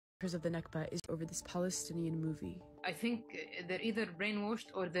of the Nakba is over this Palestinian movie. I think they're either brainwashed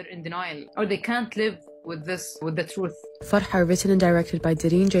or they're in denial, or they can't live with the truth. Farha, written and directed by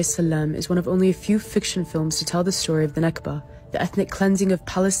Dareen J. Salam, is one of only a few fiction films to tell the story of the Nakba, the ethnic cleansing of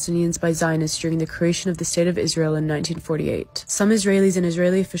Palestinians by Zionists during the creation of the State of Israel in 1948. Some Israelis and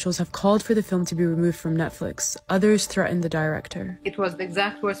Israeli officials have called for the film to be removed from Netflix. Others threatened the director. It was the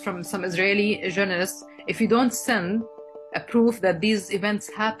exact words from some Israeli journalists: if you don't send a proof that these events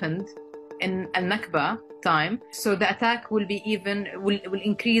happened in al-Nakba time, so the attack will be will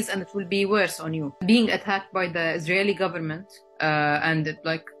increase and it will be worse on you. Being attacked by the Israeli government and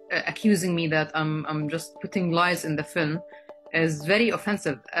accusing me that I'm just putting lies in the film is very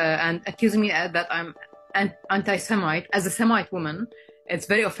offensive, and accusing me that I'm an anti-Semite as a Semite woman. It's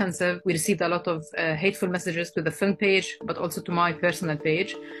very offensive. We received a lot of hateful messages to the film page, but also to my personal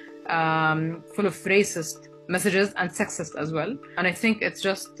page, full of racist messages and sexist as well. And I think it's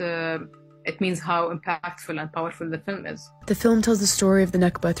just it means how impactful and powerful the film is. The film tells the story of the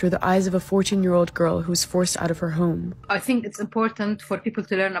Nakba through the eyes of a 14-year-old girl who was forced out of her home. I think it's important for people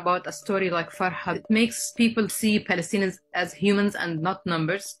to learn about a story like Farha. It makes people see Palestinians as humans and not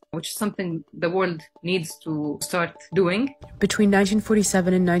numbers, which is something the world needs to start doing. Between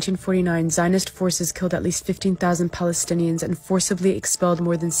 1947 and 1949, Zionist forces killed at least 15,000 Palestinians and forcibly expelled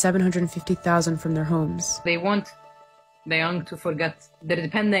more than 750,000 from their homes. They want the young to forget. They're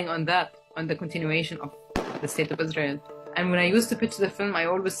depending on that, on the continuation of the State of Israel. And when I used to pitch the film, I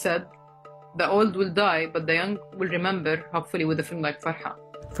always said, the old will die, but the young will remember, hopefully with a film like Farha.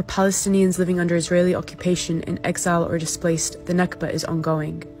 For Palestinians living under Israeli occupation, in exile or displaced, the Nakba is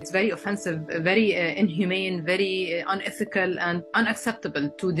ongoing. It's very offensive, very inhumane, very unethical and unacceptable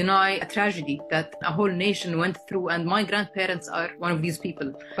to deny a tragedy that a whole nation went through, and my grandparents are one of these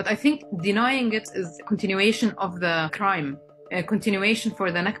people. But I think denying it is a continuation of the crime. A continuation for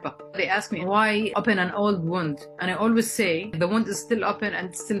the Nakba. They ask me, why open an old wound? And I always say, the wound is still open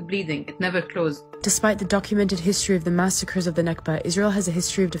and still bleeding. It never closed. Despite the documented history of the massacres of the Nakba, Israel has a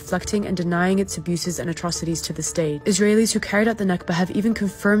history of deflecting and denying its abuses and atrocities to this day. Israelis who carried out the Nakba have even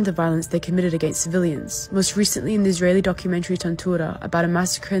confirmed the violence they committed against civilians, most recently in the Israeli documentary Tantura about a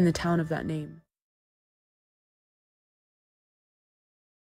massacre in the town of that name.